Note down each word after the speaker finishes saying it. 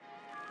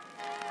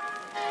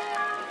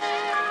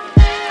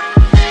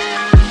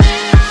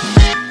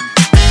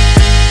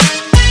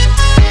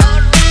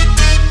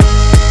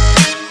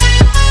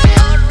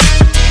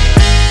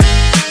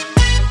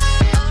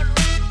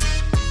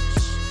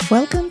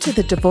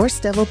the Divorce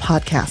Devil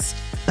Podcast,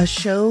 a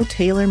show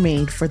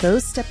tailor-made for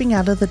those stepping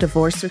out of the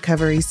divorce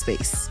recovery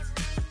space.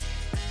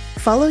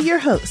 Follow your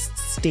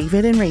hosts,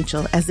 David and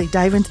Rachel, as they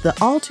dive into the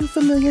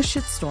all-too-familiar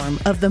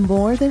shitstorm of the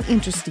more than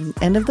interesting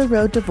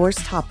end-of-the-road divorce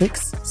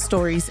topics,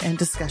 stories, and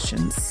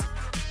discussions.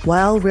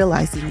 While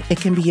realizing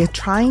it can be a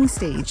trying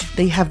stage,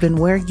 they have been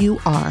where you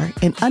are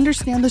and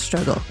understand the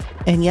struggle.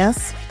 And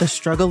yes, the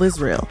struggle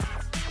is real.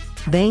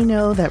 They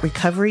know that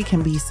recovery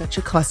can be such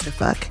a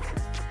clusterfuck.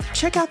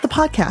 Check out the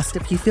podcast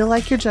if you feel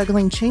like you're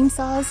juggling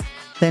chainsaws,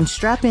 then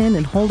strap in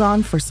and hold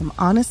on for some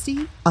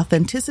honesty,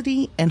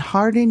 authenticity, and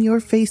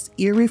hard-in-your-face,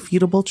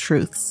 irrefutable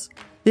truths.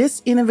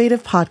 This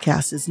innovative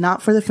podcast is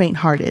not for the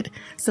faint-hearted,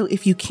 so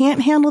if you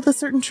can't handle the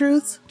certain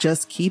truths,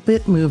 just keep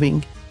it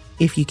moving.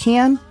 If you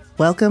can,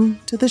 welcome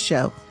to the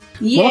show.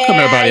 Welcome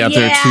everybody out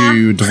there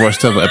to Divorce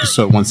Devil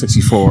episode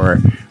 164.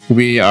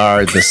 We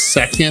are the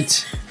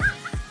second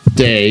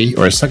day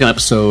or second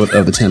episode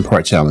of the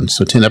 10-part challenge.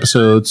 So 10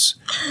 episodes.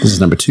 This is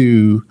number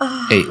 2,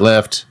 8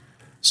 left.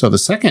 So the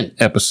second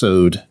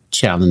episode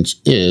challenge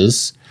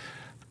is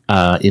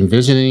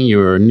envisioning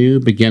your new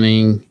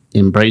beginning,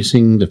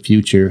 embracing the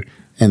future,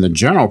 and the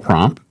journal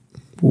prompt.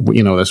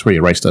 You know, that's where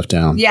you write stuff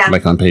down,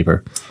 like on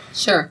paper.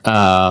 Sure.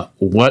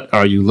 What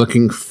are you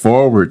looking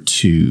forward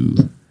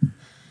to?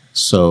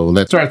 So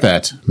let's start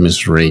that,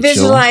 Miss Rachel.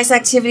 Visualize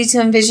activity to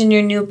envision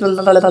your new blah,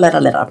 blah, blah, blah,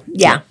 blah.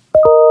 Yeah.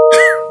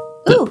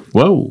 Ooh.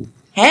 Whoa.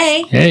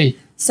 Hey.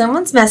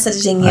 Someone's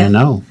messaging you. I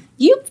know.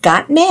 You've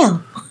got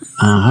mail.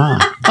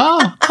 Can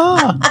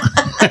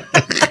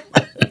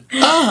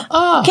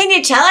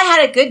you tell I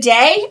had a good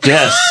day?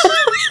 Yes.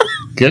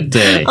 Good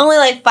day. Only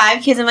like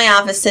 5 kids in my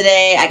office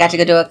today. I got to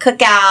go do a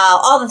cookout,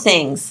 all the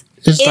things.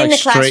 It's in like the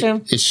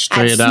classroom. It's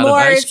straight out of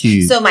Ice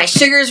Cube. So my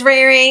sugar's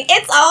rearing.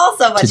 It's all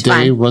so much fun.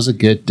 Today was a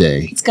good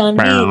day. It's going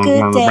to be a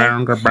good day.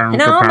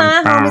 And all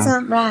my homies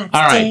on right today.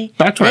 All right,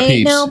 back to our Ain't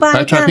peeps.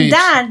 nobody gonna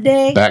die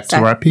today. Back to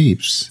our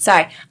peeps.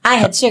 Sorry, I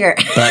had sugar.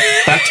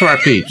 Back to our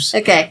peeps.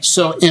 Okay.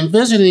 So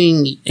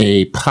envisioning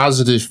a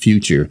positive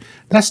future,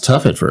 that's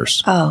tough at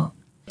first. Oh,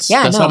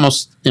 yeah, That's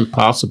almost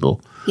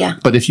impossible. Yeah.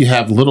 But if you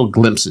have little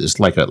glimpses,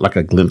 like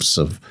a glimpse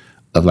of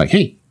like,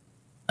 hey,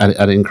 I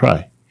didn't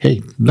cry.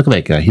 Hey, look at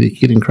that guy. He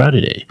didn't cry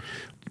today.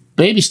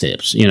 Baby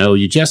steps. You know,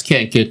 you just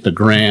can't get the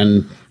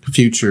grand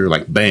future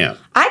like bam.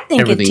 I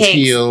think everything's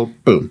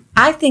healed. Boom.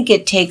 I think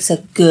it takes a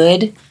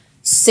good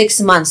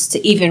 6 months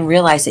to even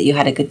realize that you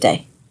had a good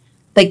day.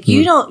 Like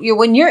you don't.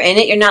 When you're in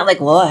it, you're not like,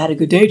 well, I had a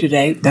good day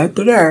today.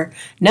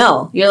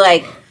 No, you're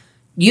like,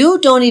 you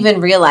don't even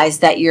realize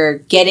that you're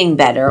getting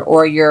better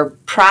or you're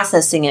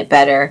processing it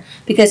better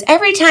because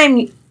every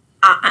time,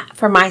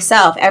 for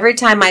myself, every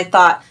time I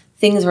thought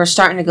things were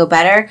starting to go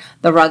better,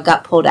 the rug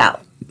got pulled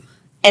out.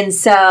 And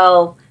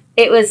so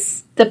it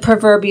was the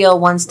proverbial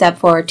 1 step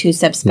forward, 2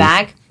 steps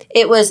back.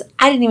 It was,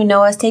 I didn't even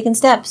know I was taking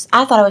steps.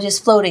 I thought I was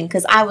just floating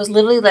because I was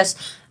literally just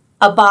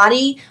a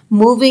body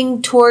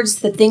moving towards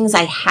the things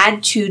I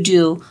had to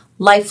do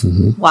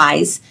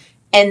life-wise.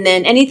 And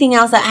then anything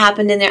else that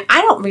happened in there,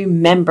 I don't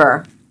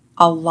remember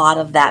a lot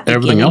of that.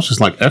 Everything else is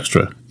like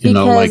extra. You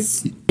know, like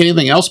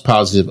anything else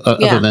positive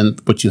other than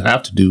what you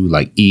have to do,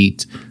 like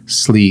eat,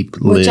 sleep,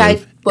 live. Which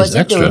I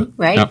wasn't extra. doing,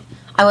 right? Yep.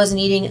 I wasn't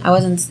eating. I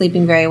wasn't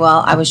sleeping very well.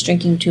 I was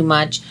drinking too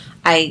much.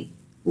 I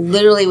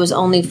literally was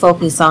only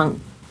focused on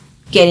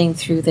getting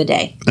through the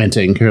day. And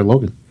taking care of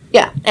Logan.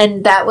 Yeah.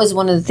 And that was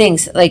one of the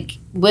things. Like,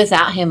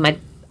 without him,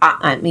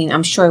 I mean,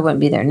 I'm sure he wouldn't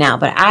be there now,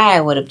 but I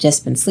would have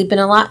just been sleeping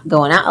a lot,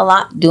 going out a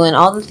lot, doing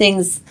all the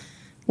things,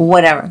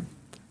 whatever.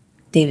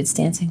 David's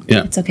dancing.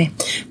 Yeah. It's okay.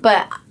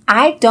 But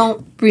I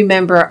don't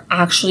remember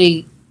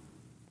actually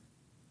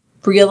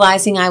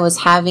realizing I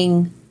was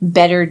having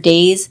better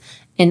days.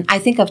 And I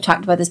think I've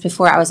talked about this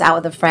before. I was out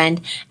with a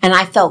friend and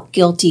I felt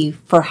guilty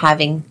for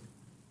having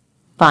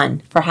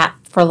fun,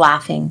 for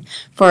laughing,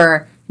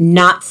 for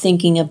not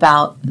thinking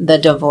about the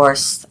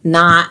divorce,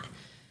 not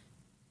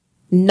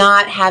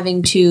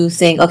having to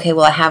think, okay,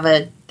 well, I have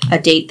a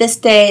date this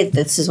day.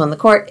 This is when the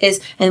court is.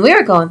 And we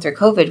were going through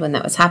COVID when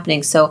that was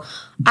happening. So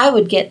I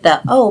would get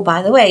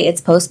by the way,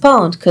 it's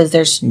postponed because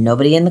there's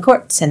nobody in the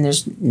courts and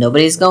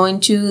nobody's going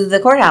to the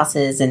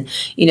courthouses. And,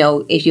 you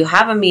know, if you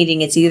have a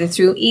meeting, it's either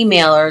through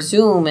email or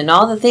Zoom and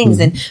all the things.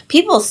 And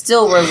people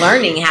still were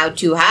learning how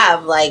to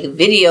have like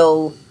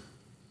video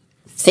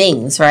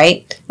things,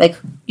 right? Like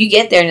you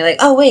get there and you're like,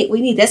 oh, wait,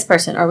 we need this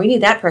person or we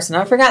need that person.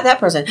 I forgot that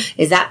person.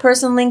 Is that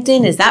person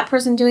LinkedIn? Is that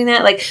person doing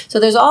that? Like, so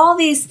there's all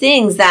these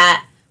things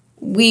that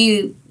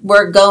we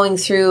were going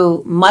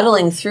through,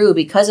 muddling through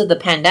because of the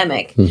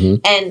pandemic.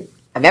 And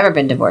I've never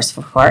been divorced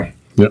before.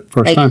 Yep,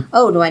 first time.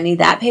 Oh, do I need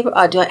that paper?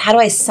 How do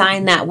I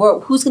sign that?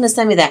 Who's going to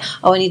send me that?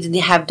 Oh, I need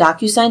to have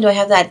DocuSign. Do I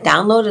have that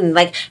download? And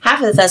like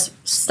half of that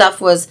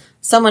stuff was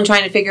someone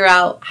trying to figure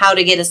out how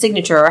to get a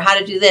signature or how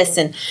to do this.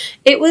 And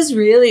it was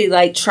really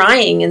like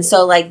trying. And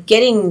so like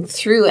getting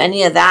through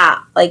any of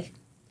that, like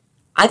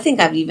I think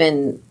I've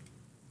even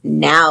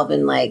now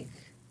been like,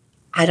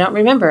 I don't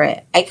remember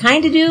it. I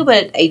kind of do,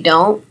 but I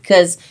don't,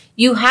 because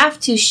you have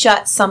to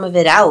shut some of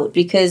it out,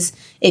 because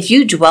if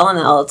you dwell on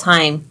it all the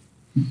time,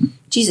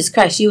 Jesus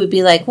Christ, you would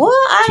be like,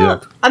 what?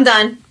 Yep. I'm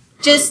done.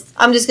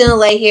 I'm just going to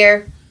lay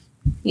here,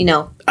 you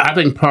know. I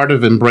think part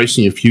of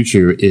embracing your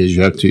future is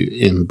you have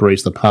to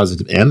embrace the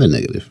positive and the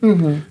negative.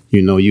 Mm-hmm.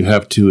 You know, you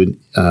have to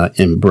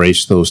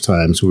embrace those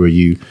times where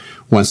you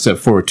one step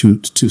forward,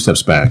 two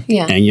steps back.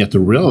 Yeah. And you have to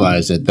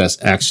realize that that's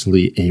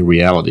actually a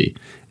reality.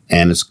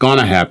 And it's going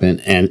to happen.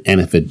 And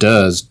if it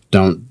does,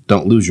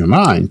 don't lose your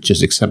mind.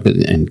 Just accept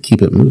it and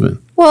keep it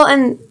moving. Well,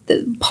 and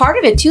part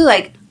of it, too,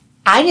 like,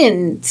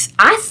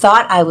 I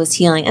thought I was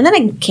healing. And then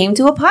I came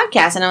to a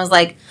podcast and I was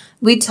like,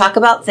 we'd talk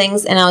about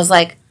things and I was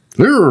like,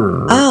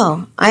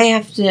 oh, I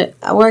have to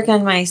work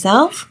on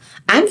myself?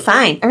 I'm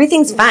fine.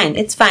 Everything's fine.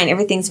 It's fine.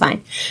 Everything's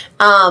fine.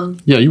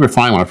 Yeah, you were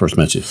fine when I first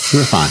met you. You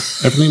were fine.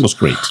 Everything was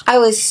great. I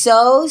was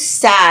so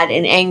sad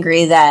and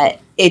angry that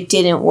it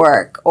didn't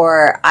work,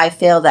 or I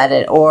failed at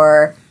it,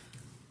 or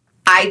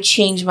I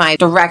changed my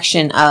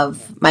direction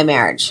of my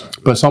marriage.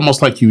 But it's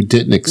almost like you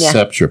didn't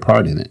accept your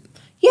part in it.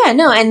 Yeah,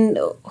 no, and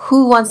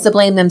who wants to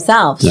blame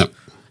themselves? Yep.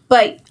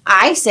 But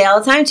I say all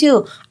the time,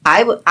 too,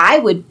 I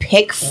would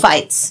pick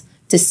fights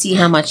to see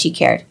how much he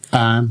cared.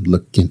 I'm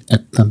looking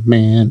at the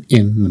man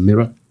in the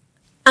mirror.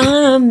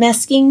 I'm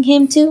asking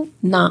him to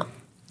not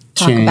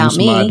talk about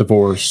me. My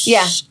divorce.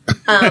 Yeah.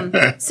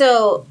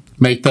 So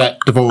make that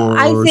divorce.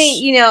 I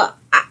think, you know,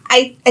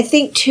 I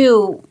think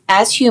too,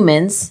 as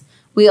humans,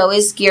 we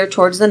always gear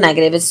towards the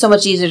negative. It's so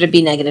much easier to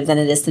be negative than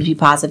it is to be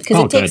positive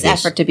because it takes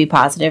effort to be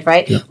positive,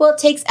 right? Yeah. Well, it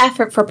takes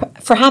effort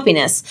for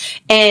happiness,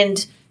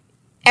 and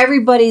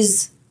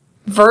everybody's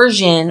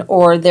version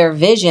or their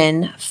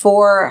vision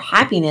for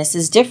happiness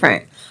is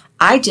different.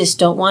 I just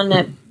don't want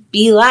to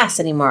be last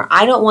anymore.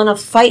 I don't want to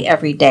fight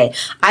every day.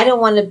 I don't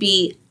want to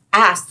be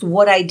asked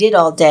what I did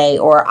all day,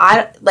 or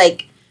I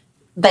like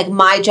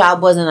my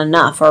job wasn't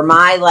enough, or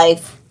my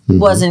life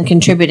wasn't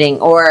contributing,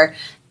 or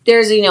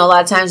there's, you know, a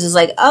lot of times it's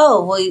like,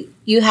 oh, well,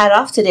 you had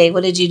off today.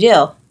 What did you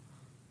do?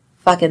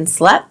 Fucking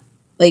slept.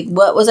 Like,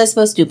 what was I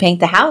supposed to do? Paint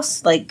the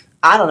house? Like,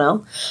 I don't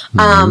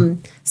know.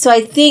 So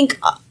I think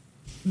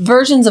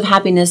versions of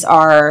happiness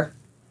are,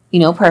 you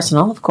know,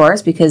 personal, of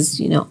course, because,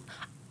 you know,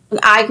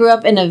 I grew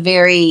up in a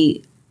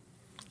very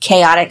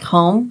chaotic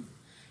home.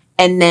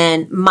 And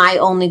then my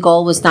only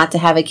goal was not to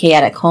have a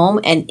chaotic home.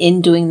 And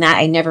in doing that,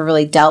 I never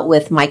really dealt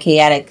with my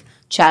chaotic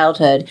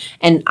childhood.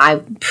 And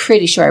I'm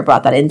pretty sure I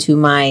brought that into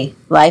my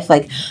life.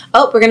 Like,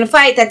 oh, we're going to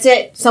fight. That's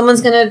it.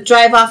 Someone's going to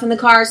drive off in the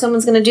car.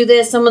 Someone's going to do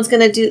this. Someone's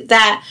going to do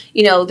that.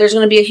 You know, there's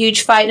going to be a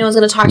huge fight. No one's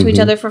going to talk to each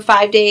other for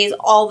 5 days.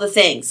 All the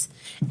things.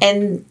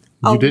 And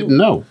you didn't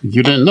know.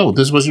 You didn't know.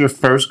 This was your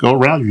first go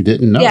around. You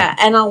didn't know. Yeah.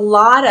 And a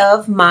lot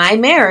of my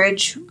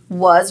marriage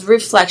was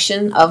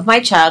reflection of my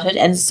childhood,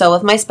 and so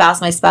with my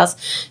spouse. My spouse,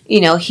 you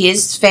know,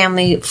 his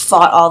family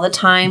fought all the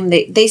time.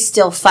 They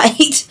still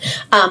fight.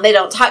 They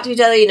don't talk to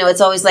each other. You know,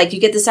 it's always like you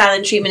get the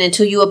silent treatment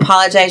until you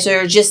apologize,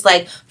 or just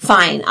like,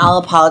 fine, I'll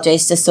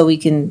apologize just so we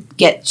can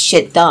get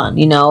shit done,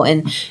 you know.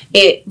 And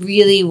it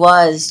really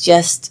was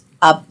just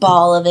a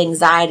ball of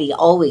anxiety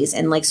always.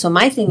 And like, so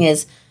my thing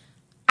is,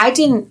 I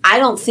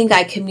don't think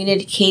I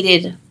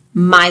communicated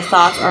my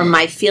thoughts or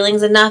my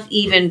feelings enough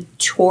even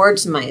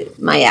towards my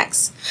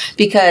ex,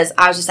 because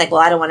I was just like,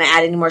 well, I don't want to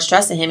add any more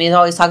stress to him. He's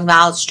always talking about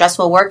how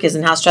stressful work is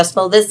and how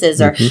stressful this is,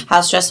 or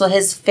how stressful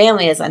his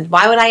family is, and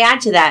why would I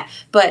add to that?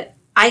 But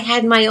I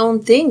had my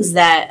own things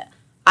that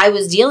I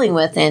was dealing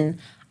with, and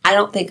I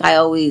don't think I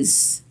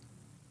always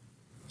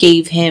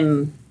gave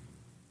him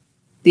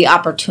the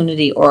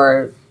opportunity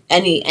or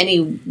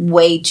any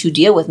way to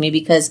deal with me,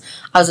 because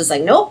I was just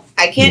like, nope,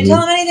 I can't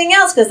tell him anything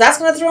else because that's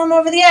going to throw him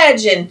over the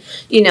edge. And,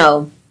 you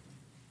know,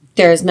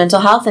 there's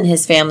mental health in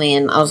his family.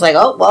 And I was like,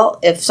 oh, well,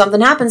 if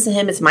something happens to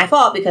him, it's my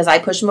fault because I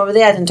pushed him over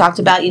the edge and talked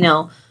about, you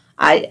know,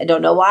 I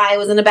don't know why I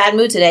was in a bad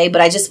mood today,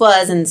 but I just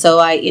was. And so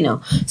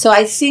so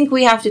I think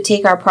we have to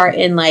take our part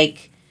in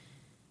like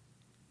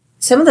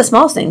some of the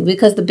small things,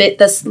 because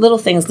the little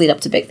things lead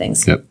up to big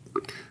things. Yep.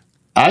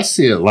 I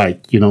see it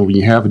like, you know, when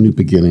you have new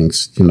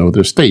beginnings, you know,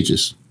 there's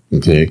stages.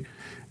 Okay,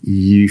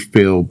 you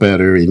feel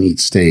better in each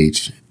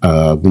stage.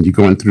 When you're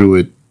going through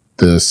it,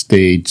 the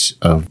stage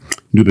of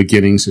new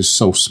beginnings is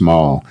so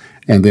small.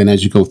 And then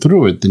as you go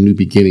through it, the new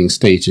beginning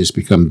stages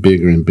become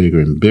bigger and bigger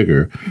and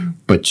bigger.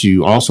 But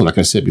you also, like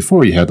I said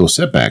before, you have those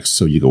setbacks.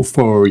 So you go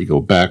forward, you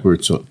go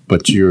backwards,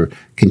 but you're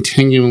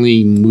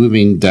continually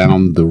moving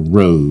down the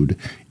road,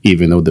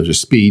 even though there's a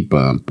speed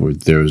bump, or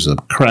there's a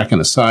crack in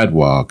the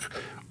sidewalk,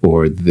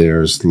 or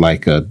there's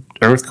like a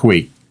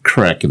earthquake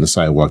crack in the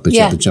sidewalk that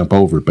you have to jump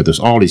over. But there's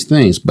all these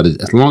things. But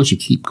as long as you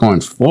keep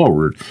going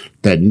forward,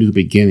 that new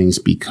beginnings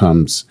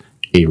becomes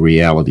a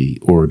reality,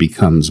 or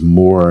becomes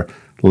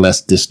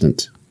less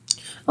distant.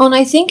 Oh, and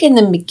I think in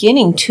the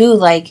beginning too,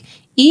 like,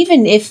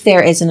 even if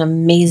there is an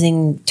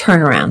amazing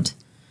turnaround,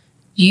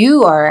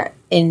 you are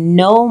in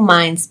no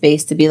mind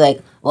space to be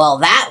like, well,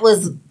 that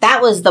was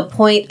the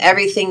point.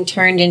 Everything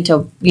turned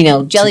into, you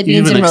know, jelly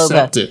beans and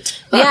roga.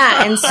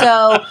 Yeah, and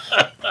so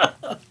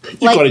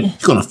you're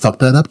gonna fuck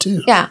that up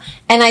too. Yeah,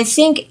 and I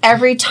think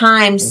every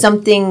time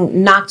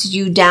something knocked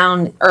you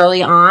down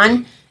early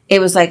on, it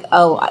was like,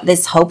 oh,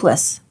 this is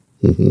hopeless.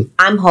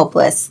 I'm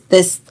hopeless.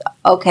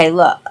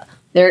 Look,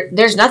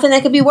 there's nothing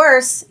that could be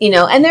worse,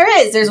 and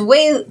there's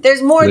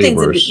more way things.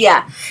 Worse.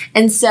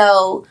 And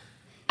so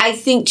I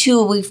think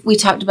too, we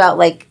talked about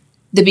like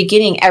the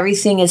beginning,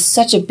 everything is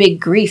such a big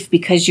grief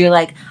because you're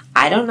like,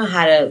 I don't know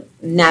how to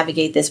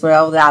navigate this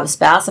world without a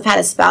spouse. I've had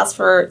a spouse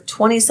for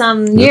 20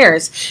 some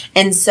years.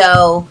 And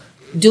so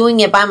doing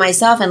it by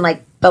myself, and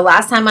like the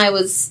last time I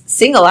was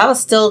single, I was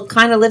still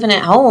kind of living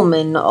at home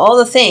and all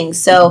the things.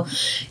 So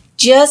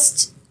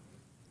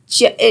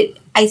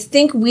I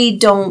think we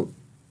don't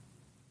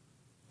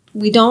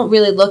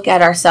really look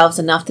at ourselves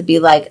enough to be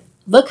like,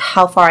 look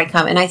how far I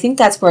come. And I think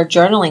that's where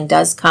journaling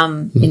does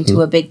come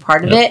into a big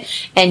part of it.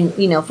 And,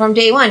 from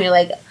day one, you're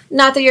like,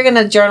 not that you're going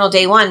to journal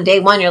day one. Day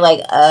one, you're like,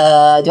 do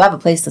I have a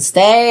place to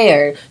stay?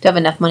 Or do I have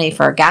enough money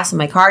for gas in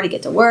my car to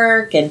get to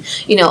work? And,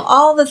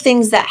 all the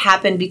things that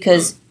happen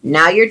because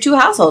now you're two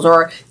households.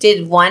 Or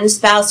did one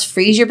spouse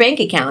freeze your bank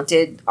account?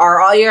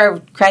 Are all your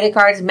credit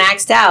cards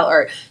maxed out?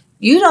 Or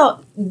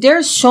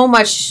there's so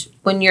much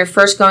when you're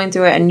first going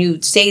through it and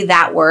you say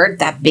that word,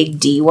 that big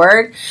D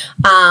word.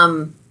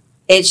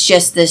 It's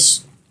just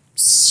this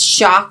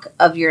shock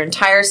of your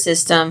entire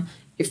system,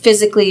 your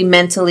physically,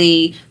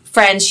 mentally,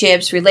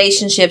 friendships,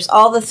 relationships,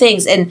 all the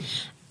things. And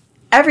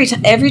every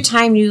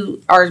time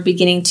you are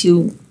beginning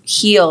to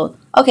heal,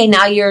 okay,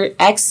 now your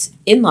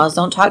ex-in-laws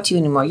don't talk to you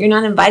anymore. You're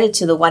not invited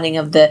to the wedding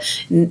of the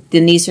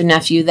niece or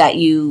nephew that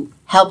you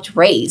helped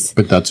raise.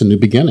 But that's a new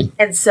beginning.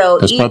 And so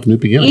that's part of the new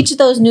beginning. Each of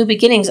those new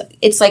beginnings,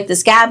 it's like the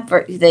scab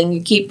thing.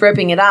 You keep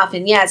ripping it off,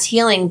 and it's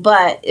healing,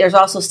 but there's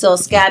also still a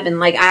scab. And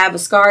like I have a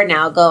scar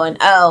now going,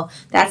 oh,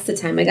 that's the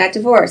time I got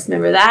divorced.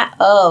 Remember that?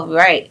 Oh,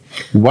 right.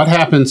 What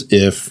happens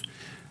if,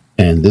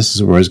 and this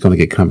is where it's going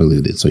to get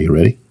convoluted, so you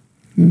ready?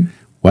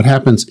 What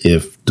happens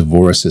if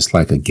divorce is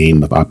like a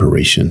game of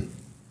Operation?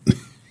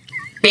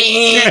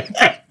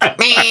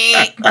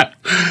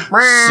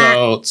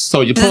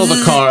 So you pull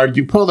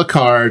the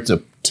card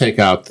to take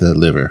out the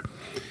liver,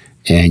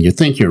 and you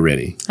think you're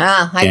ready.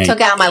 I took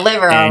out my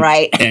liver, all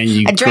right. And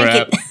you I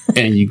drank it.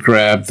 And you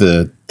grab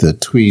the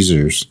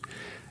tweezers,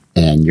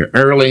 and you're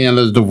early in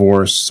the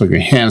divorce, so your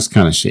hand's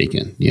kind of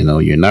shaking.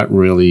 You're not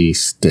really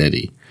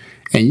steady,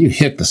 and you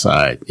hit the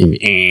side, and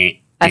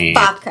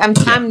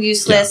I'm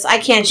useless. I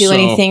can't do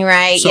anything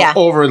right. So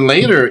over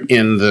later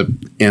in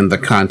the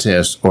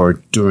contest or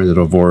during the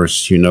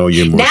divorce, you're more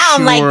now sure.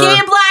 I'm like, give me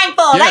a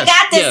blindfold. Yes, I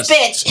got this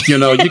bitch.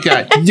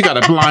 You got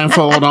a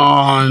blindfold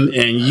on,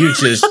 and you're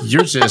just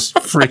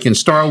freaking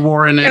Star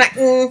Wars in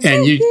it,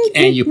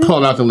 and you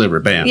pull out the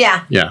liver. Bam.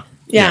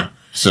 Yeah.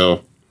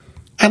 So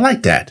I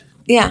like that.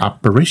 Yeah.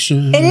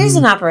 Operation. It is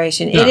an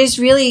operation. Yeah. It is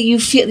really, you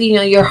feel,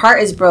 your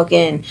heart is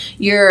broken.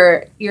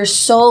 Your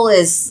soul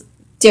is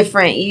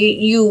different.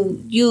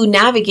 You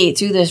navigate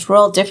through this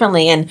world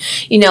differently. And,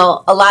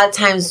 a lot of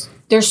times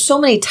there's so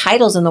many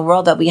titles in the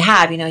world that we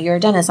have. You're a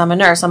dentist, I'm a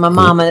nurse, I'm a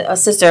mom, a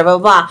sister, blah,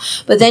 blah, blah.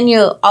 But then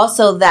you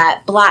also,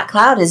 that black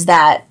cloud is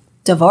that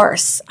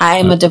divorce. I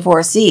am a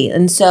divorcee.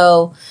 And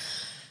so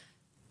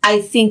I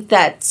think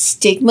that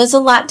stigma is a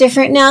lot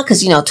different now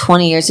because,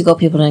 20 years ago,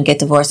 people didn't get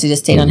divorced. They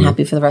just stayed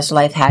unhappy for the rest of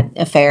their life, had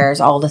affairs,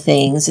 all the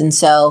things. And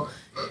so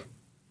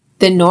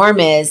the norm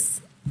is,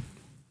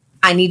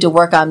 I need to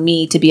work on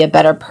me to be a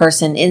better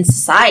person in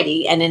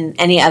society and in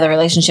any other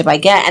relationship I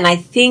get. And I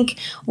think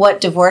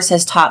what divorce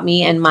has taught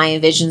me and my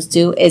envisions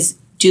is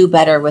do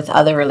better with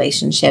other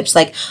relationships.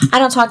 Like, I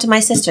don't talk to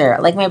my sister.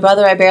 Like, my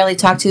brother, I barely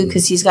talk to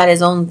because he's got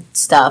his own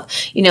stuff.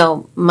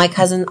 My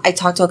cousin, I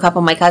talk to a couple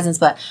of my cousins,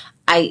 but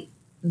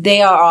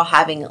they are all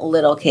having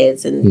little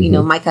kids. And,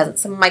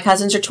 some of my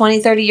cousins are 20,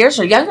 30 years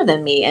or younger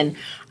than me. And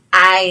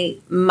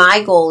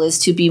my goal is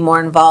to be more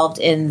involved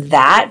in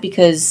that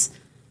because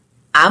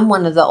I'm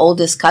one of the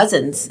oldest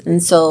cousins.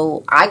 And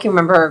so I can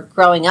remember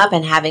growing up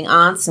and having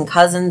aunts and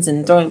cousins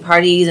and throwing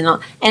parties and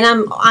all. And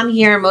I'm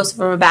here, most of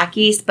them are back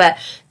east, but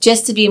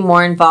just to be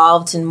more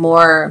involved and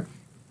more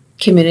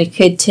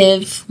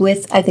communicative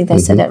with, I think I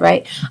said that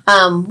right,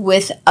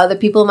 with other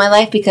people in my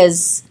life,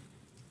 because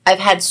I've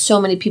had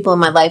so many people in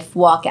my life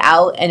walk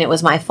out and it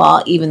was my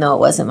fault, even though it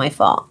wasn't my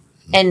fault.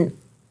 And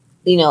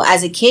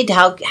as a kid,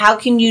 how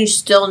can you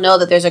still know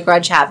that there's a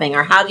grudge happening,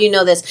 or how do you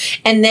know this?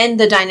 And then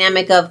the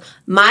dynamic of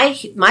my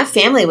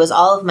family was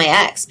all of my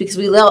ex because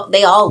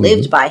they all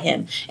lived by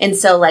him, and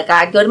so like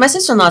I'd go to my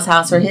sister-in-law's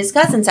house or his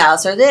cousin's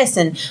house or this,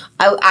 and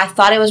I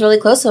thought I was really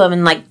close to him,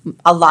 and like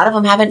a lot of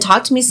them haven't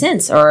talked to me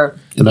since, or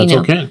and that's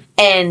okay.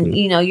 And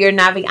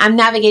I'm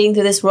navigating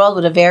through this world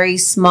with a very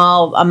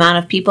small amount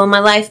of people in my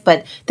life,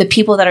 but the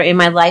people that are in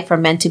my life are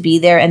meant to be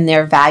there, and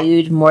they're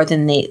valued more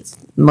than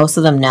most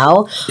of them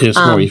know. It's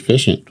more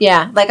efficient.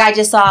 Yeah. Like I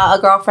just saw a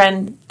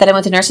girlfriend that I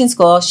went to nursing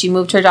school. She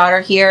moved her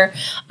daughter here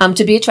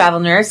to be a travel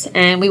nurse.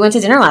 And we went to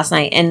dinner last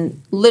night.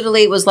 And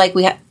literally it was like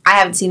I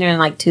haven't seen her in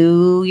like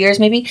 2 years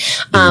maybe.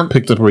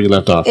 Picked up where you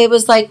left off. It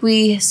was like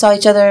we saw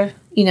each other,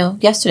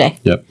 yesterday.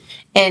 Yep.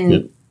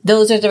 And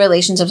those are the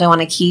relationships I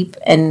want to keep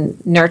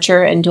and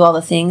nurture and do all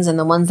the things. And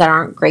the ones that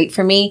aren't great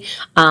for me,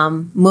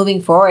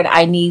 moving forward,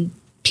 I need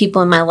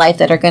people in my life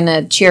that are going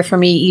to cheer for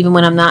me even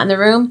when I'm not in the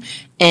room,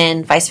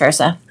 and vice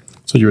versa.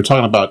 So you were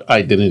talking about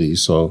identity.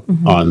 So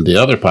on the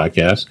other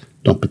podcast,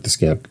 Don't Pick the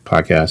Scab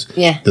podcast,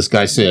 this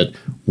guy said,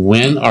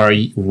 when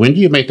do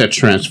you make that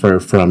transfer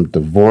from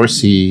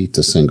divorcee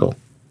to single?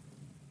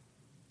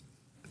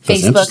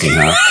 That's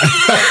Facebook.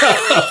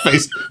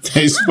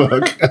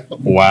 Facebook.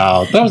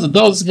 Wow. That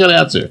was a good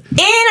answer.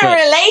 In a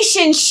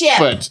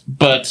relationship.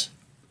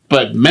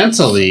 But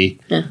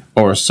mentally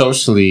or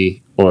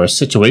socially or a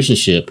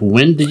situationship,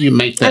 when do you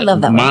make that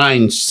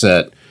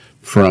mindset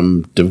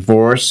from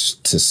divorce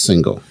to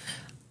single?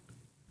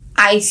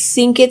 I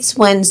think it's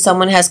when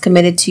someone has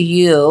committed to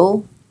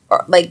you,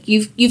 or like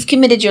you've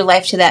committed your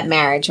life to that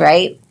marriage,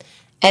 right?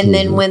 And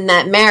then when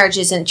that marriage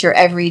isn't your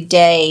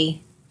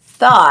everyday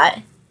thought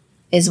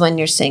is when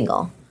you're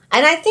single.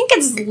 And I think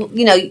it's,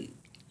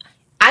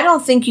 I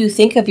don't think you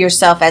think of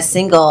yourself as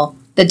single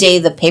the day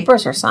the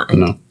papers are signed.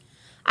 No.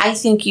 I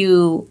think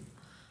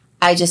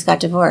I just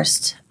got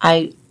divorced.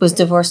 I was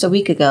divorced a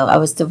week ago. I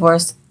was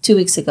divorced 2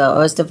 weeks ago. I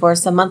was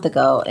divorced a month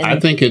ago. And I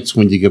think it's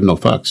when you give no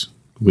fucks.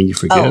 When you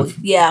forgive. Oh,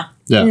 yeah.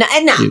 Yeah. No.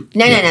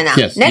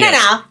 Yes. No.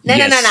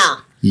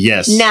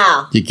 Yes.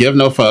 No. You give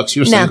no fucks,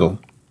 you're single.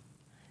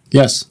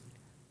 Yes.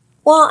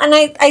 Well, and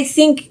I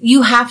think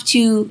you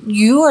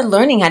are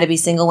learning how to be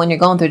single when you're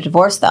going through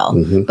divorce,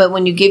 though. But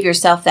when you give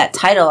yourself that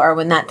title, or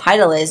when that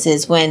title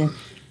is when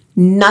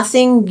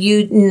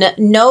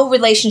no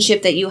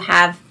relationship that you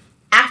have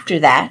after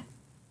that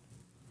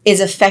is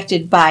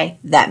affected by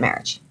that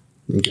marriage.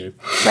 Okay.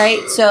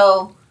 Right?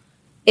 So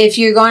if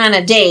you're going on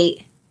a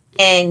date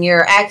and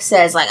your ex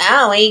says like,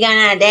 oh, are you going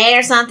on a date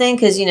or something?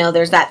 Because,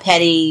 there's that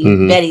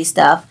petty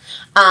stuff.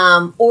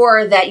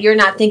 Or that you're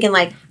not thinking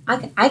like,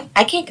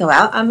 I can't go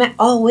out. I'm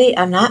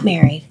not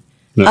married.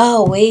 Yeah.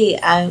 Oh, wait,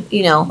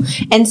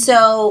 And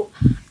so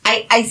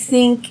I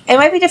think it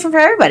might be different for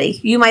everybody.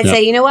 You might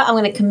say, you know what? I'm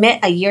going to commit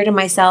a year to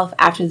myself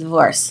after the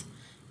divorce.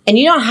 And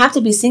you don't have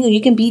to be single.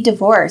 You can be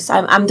divorced.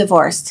 I'm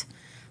divorced.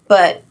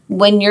 But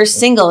when you're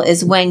single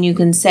is when you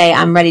can say,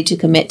 I'm ready to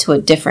commit to a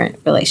different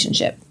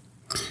relationship.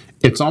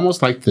 It's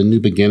almost like the new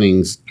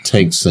beginnings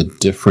takes a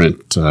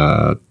different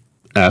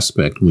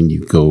aspect when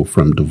you go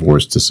from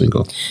divorce to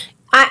single.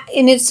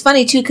 And it's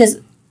funny, too, because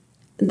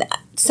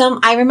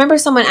I remember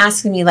someone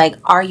asking me, like,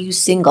 are you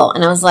single?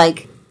 And I was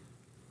like,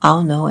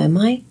 oh, no, am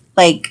I?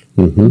 Like,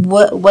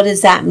 what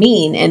does that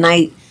mean? And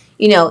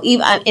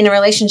even in a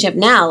relationship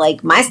now,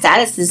 like, my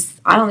status is,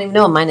 I don't even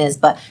know what mine is,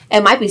 but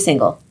it might be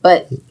single.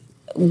 But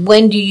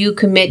when do you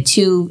commit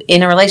to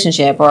in a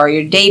relationship, or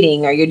you're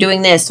dating, or you're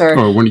doing this,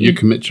 or when do you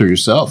commit to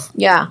yourself?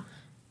 Yeah.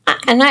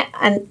 And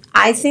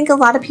I think a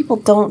lot of people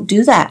don't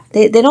do that.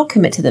 They don't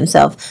commit to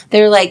themselves.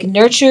 They're like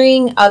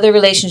nurturing other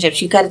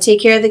relationships. You got to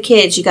take care of the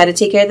kids. You got to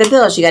take care of the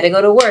bills. You got to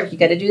go to work. You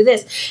got to do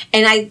this.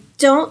 And I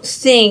don't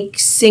think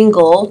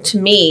single to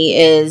me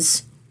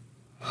is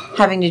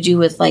having to do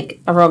with like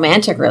a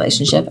romantic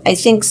relationship. I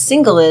think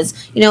single is,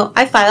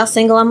 I file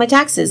single on my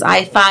taxes.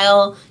 I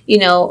file,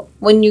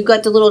 when you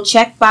got the little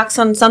check box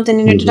on something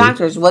in your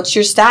doctor's, what's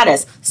your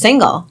status?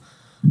 Single.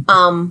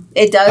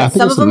 It does. I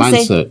think some of them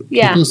mindset.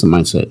 Say, I think it's a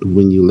mindset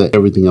when you let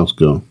everything else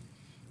go.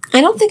 I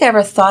don't think I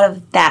ever thought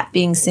of that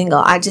being single.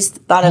 I just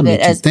thought of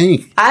it as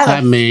think. I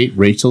made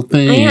Rachel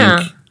think.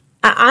 Yeah.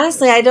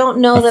 Honestly, I don't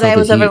know that I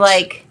was ever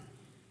like,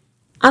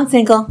 I'm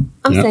single.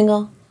 I'm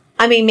single.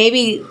 I mean,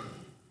 maybe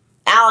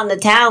out in the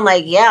town,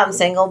 like, yeah, I'm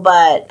single,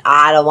 but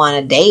I don't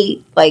want to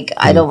date. Like,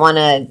 I don't want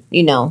to,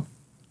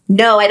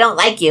 no, I don't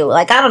like you.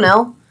 Like, I don't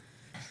know.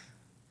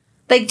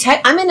 Like,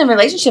 I'm in a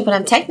relationship, but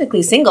I'm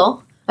technically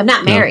single. I'm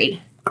not married. Yeah,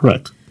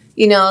 correct.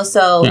 Am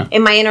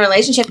I in a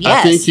relationship?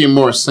 Yes. I think you're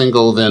more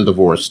single than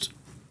divorced,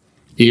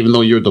 even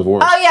though you're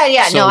divorced. Oh,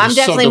 yeah. So, no, I'm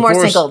definitely more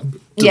single.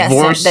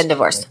 Yes, than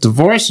divorced.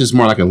 Divorce is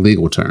more like a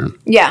legal term.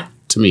 Yeah.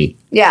 To me.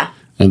 Yeah.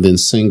 And then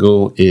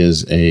single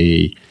is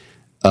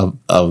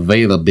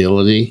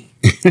availability.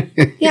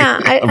 Yeah,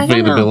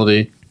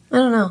 availability. I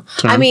don't know.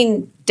 Term. I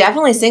mean,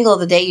 definitely single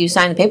the day you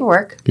sign the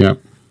paperwork. Yeah.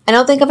 I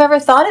don't think I've ever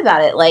thought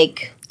about it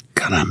like...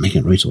 God, I'm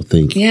making Rachel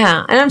think.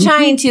 Yeah, and I'm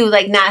trying to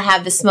not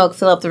have the smoke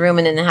fill up the room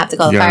and then have to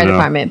call the fire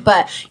department.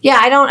 But yeah,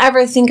 I don't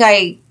ever think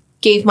I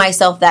gave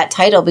myself that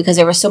title because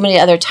there were so many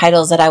other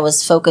titles that I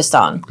was focused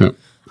on. Yeah.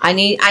 I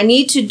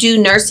need to do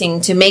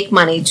nursing to make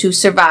money to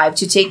survive,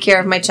 to take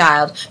care of my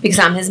child because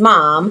I'm his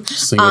mom.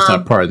 Single's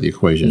not part of the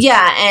equation.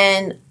 Yeah,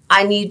 and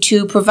I need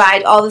to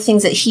provide all the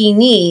things that he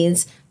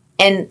needs,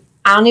 and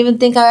I don't even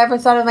think I ever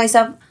thought of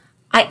myself.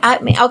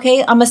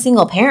 I'm a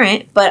single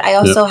parent, but I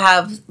also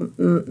have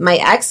my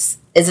ex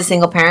is a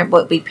single parent,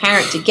 but we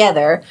parent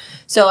together.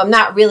 So I'm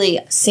not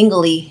really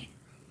singly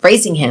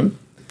raising him.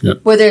 Yep.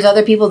 Where there's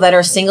other people that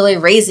are singly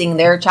raising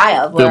their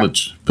child.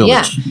 Village.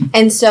 Yeah.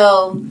 And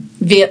so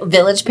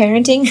village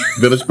parenting.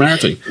 Village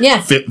parenting.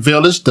 Yeah.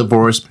 Village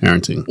divorce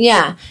parenting.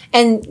 Yeah.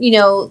 And,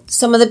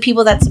 some of the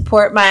people that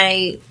support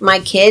my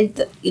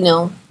kid,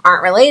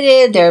 aren't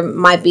related. There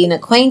might be an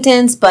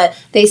acquaintance, but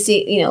they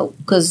see,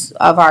 because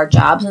of our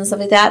jobs and stuff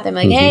like that, they're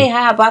like, hey,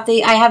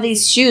 I have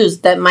these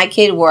shoes that my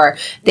kid wore.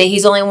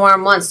 He's only worn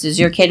them once. Does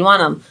your kid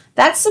want them?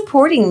 That's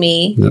supporting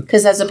me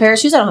because that's a pair of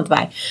shoes I don't have to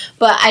buy.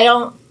 But I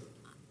don't.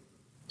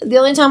 the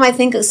only time I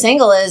think of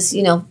single is,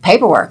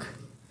 paperwork.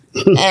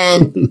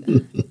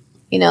 And,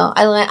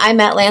 I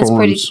met Lance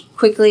pretty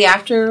quickly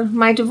after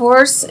my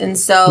divorce. And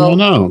so.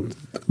 No.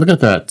 Look at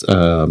that.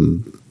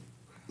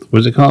 What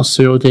is it called?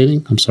 Serial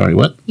dating? I'm sorry,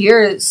 what?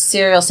 You're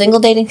serial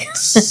single dating?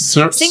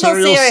 Serial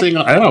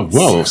single. I don't know.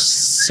 Whoa.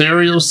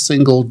 Serial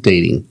single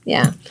dating.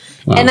 Yeah.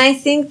 Wow. And I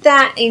think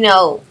that,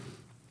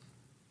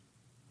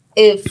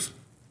 if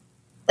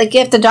you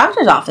have the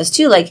doctor's office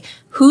too, like,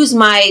 who's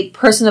my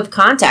person of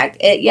contact?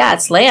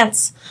 It's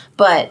Lance,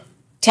 but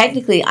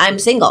technically I'm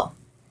single.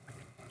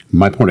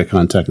 My point of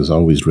contact is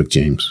always Rick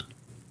James.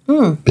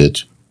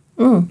 Bitch.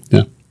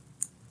 Yeah.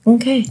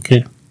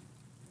 Okay.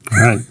 All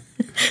right.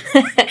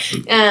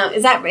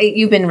 Is that right?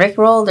 You've been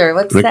Rickrolled or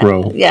what's Rick that?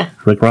 Roll. Yeah.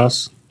 Rick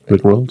Ross?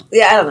 Rick Rolled?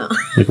 Yeah, I don't know.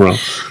 Rick Roll.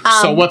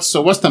 So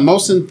what's the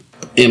most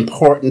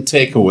important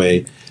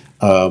takeaway?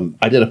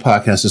 I did a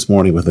podcast this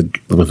morning with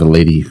a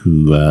lady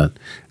who,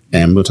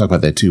 and we'll talk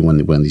about that too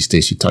when these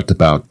days. She talked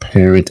about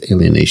parent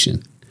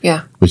alienation.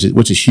 Yeah. Which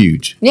is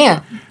huge.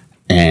 Yeah.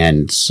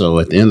 And so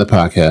at the end of the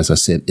podcast, I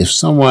said, if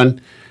someone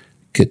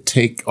could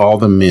take all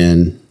the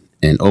men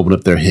and open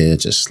up their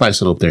heads, just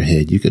slice it up their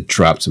head, you could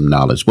drop some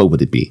knowledge, what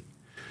would it be?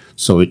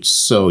 So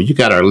you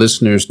got our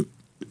listeners'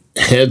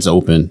 heads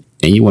open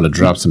and you want to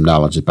drop some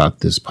knowledge about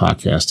this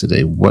podcast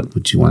today. What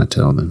would you want to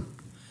tell them?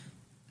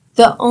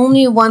 The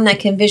only one that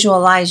can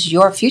visualize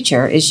your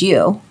future is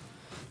you.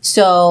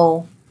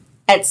 So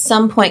at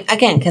some point,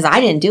 again, because I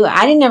didn't do it,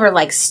 I didn't ever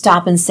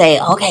stop and say,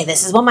 okay,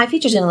 this is what my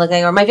future's going to look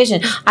like or my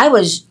vision. I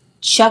was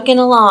chugging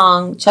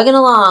along,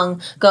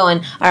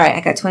 going, all right,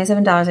 I got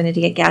 $27. I need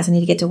to get gas. I need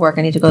to get to work.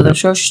 I need to go to the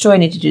grocery store. I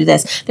need to do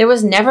this. There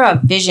was never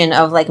a vision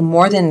of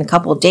more than a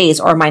couple of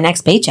days or my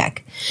next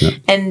paycheck. Yeah.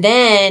 And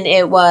then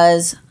it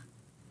was,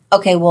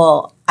 okay,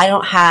 well, I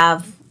don't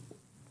have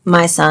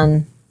my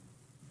son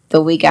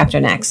the week after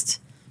next.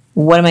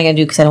 What am I going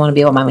to do? Because I don't want to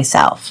be all by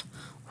myself.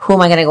 Who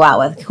am I going to go out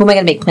with? Who am I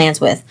going to make plans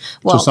with?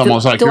 Well, so it's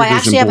almost like do I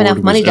actually have enough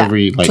money to go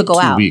 2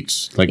 out?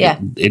 weeks.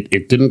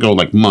 It didn't go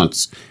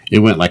months. It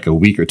went a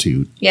week or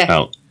two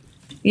out.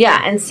 Yeah,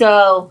 and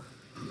so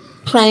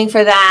planning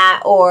for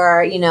that,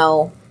 or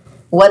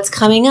what's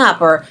coming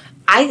up, or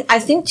I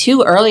think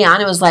too early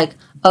on it was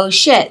oh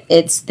shit,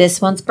 it's this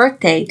one's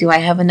birthday. Do I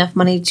have enough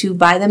money to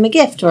buy them a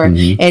gift, or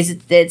it's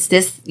this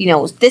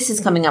this is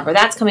coming up, or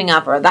that's coming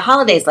up, or the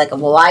holidays?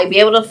 Will I be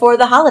able to afford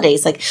the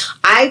holidays?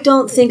 I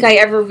don't think I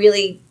ever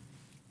really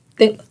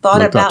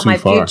thought about my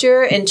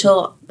future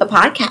until the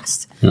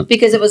podcast,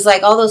 because it was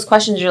all those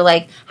questions are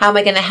how am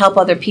I going to help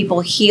other people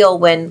heal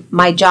when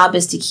my job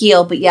is to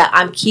heal, but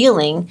I'm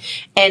healing,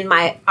 and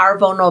our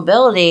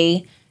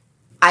vulnerability,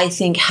 I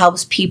think,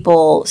 helps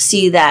people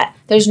see that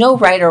there's no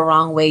right or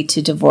wrong way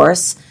to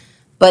divorce,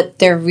 but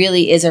there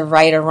really is a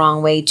right or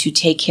wrong way to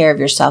take care of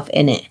yourself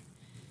in it.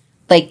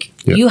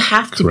 You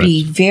have to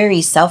be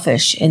very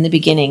selfish in the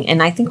beginning,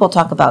 and I think we'll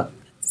talk about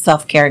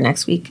self-care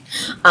next week.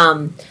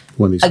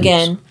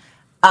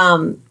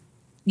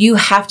 You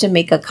have to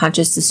make a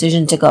conscious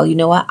decision to go, you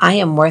know what, I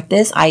am worth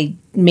this. I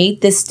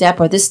made this step,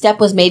 or this step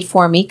was made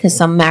for me, because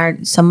some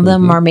of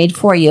them are made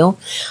for you.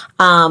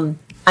 I'm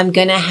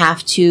going to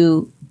have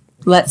to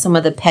let some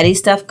of the petty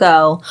stuff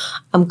go.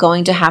 I'm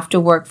going to have to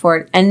work for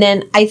it. And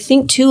then I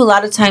think too, a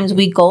lot of times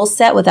we goal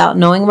set without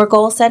knowing we're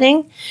goal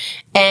setting,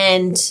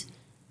 and,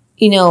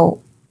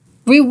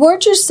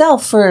 reward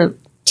yourself for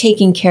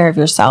taking care of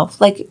yourself.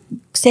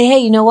 Say, hey,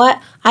 you know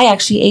what? I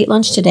actually ate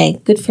lunch today.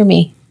 Good for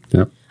me.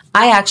 Yep.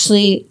 I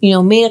actually,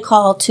 made a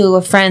call to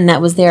a friend that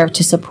was there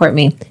to support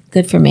me.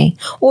 Good for me.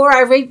 Or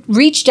I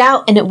reached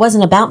out and it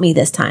wasn't about me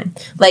this time.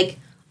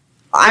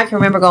 I can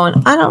remember going,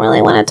 I don't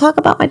really want to talk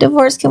about my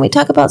divorce. Can we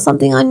talk about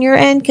something on your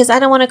end? Because I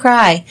don't want to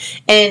cry.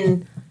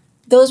 And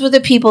those were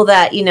the people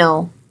that,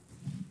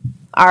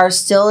 are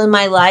still in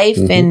my life.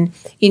 And,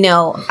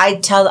 I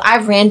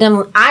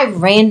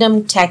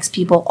random text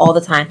people all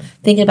the time.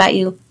 Thinking about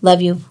you,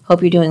 love you,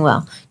 hope you're doing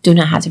well. Do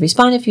not have to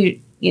respond if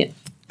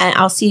and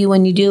I'll see you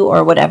when you do,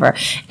 or whatever.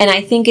 And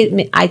I think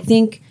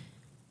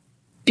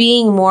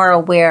being more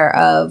aware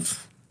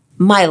of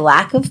my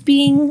lack of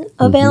being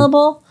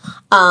available,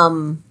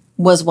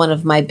 was one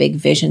of my big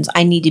visions.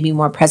 I need to be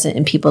more present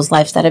in people's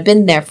lives that have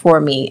been there for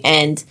me.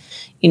 And,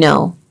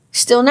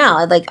 still now,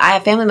 I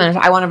have family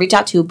members I want to reach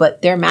out to,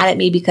 but they're mad at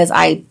me because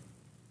I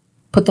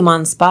put them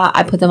on the spot.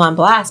 I put them on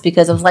blast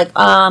because I was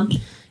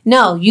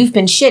no, you've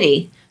been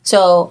shitty.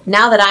 So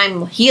now that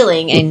I'm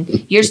healing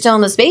and you're still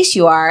in the space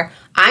you are,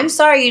 I'm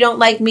sorry you don't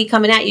like me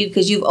coming at you,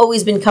 because you've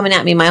always been coming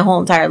at me my whole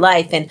entire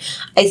life. And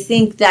I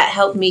think that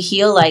helped me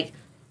heal.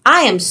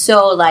 I am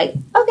so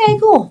okay,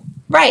 cool.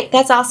 Right,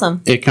 that's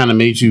awesome. It kind of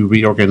made you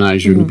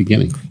reorganize your new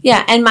beginning.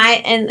 Yeah,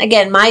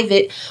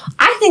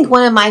 I think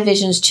one of my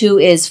visions too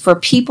is for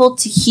people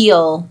to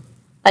heal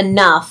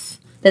enough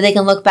that they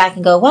can look back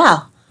and go,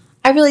 wow,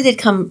 I really did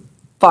come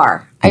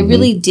far. I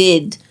really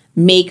did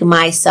make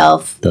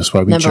myself. That's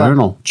why we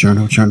journal.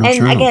 Journal.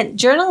 And again,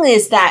 journaling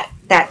is that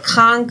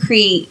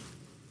concrete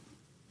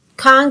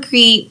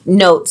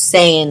note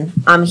saying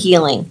I'm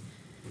healing.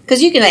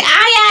 Because you can like,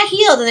 I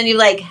healed. And then you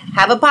like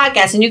have a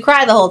podcast and you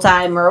cry the whole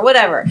time or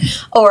whatever.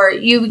 Or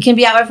you can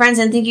be out with friends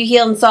and think you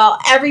healed and so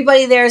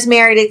everybody there is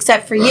married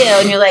except for you.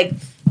 And you're like,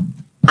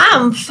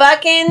 I'm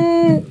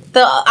fucking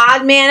the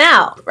odd man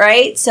out,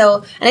 right?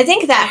 So, and I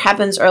think that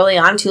happens early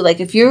on too. Like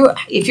if your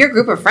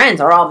group of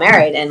friends are all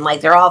married and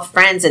like they're all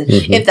friends, and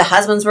if the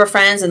husbands were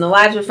friends and the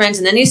wives were friends,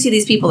 and then you see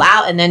these people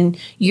out, and then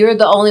you're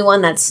the only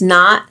one that's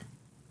not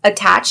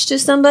attached to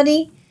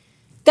somebody,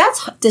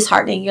 that's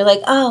disheartening. You're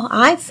like, oh,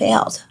 I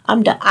failed.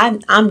 I'm done.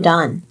 I'm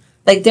done.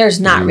 Like there's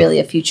not really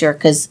a future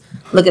because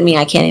look at me,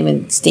 I can't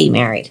even stay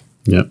married.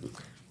 Yep.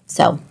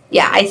 So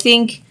yeah, I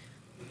think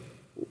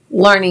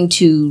learning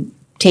to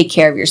take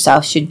care of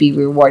yourself should be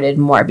rewarded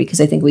more because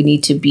I think we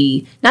need to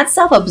be not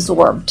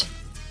self-absorbed,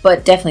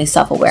 but definitely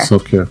self-aware.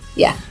 Self-care.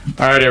 Yeah.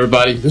 All right,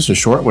 everybody. This is a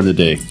short one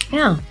today.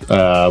 Yeah.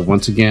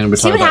 Once again, we're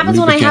See talking what about happens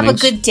new when beginnings. I have a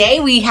good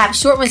day? We have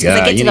short ones because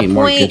I get to the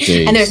point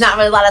and there's not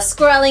really a lot of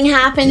scrolling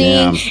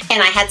happening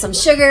and I had some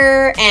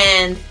sugar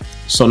and...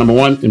 So number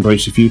 1,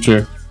 embrace your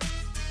future.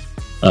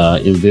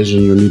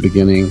 Envision your new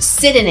beginnings.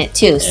 Sit in it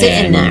too.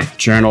 Sit in there.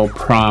 Journal,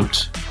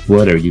 prompt.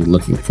 What are you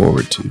looking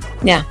forward to?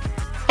 Yeah.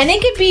 And it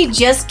could be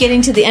just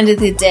getting to the end of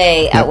the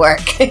day at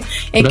work. It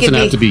doesn't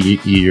have to be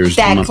years.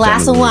 That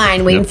glass of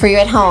wine waiting for you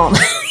at home.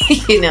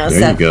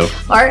 There you go.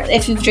 Or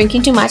if you're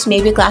drinking too much,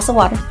 maybe a glass of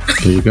water.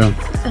 There you go.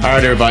 All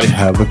right, everybody.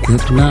 Have a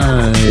good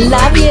night.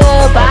 Love you.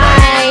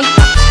 Bye.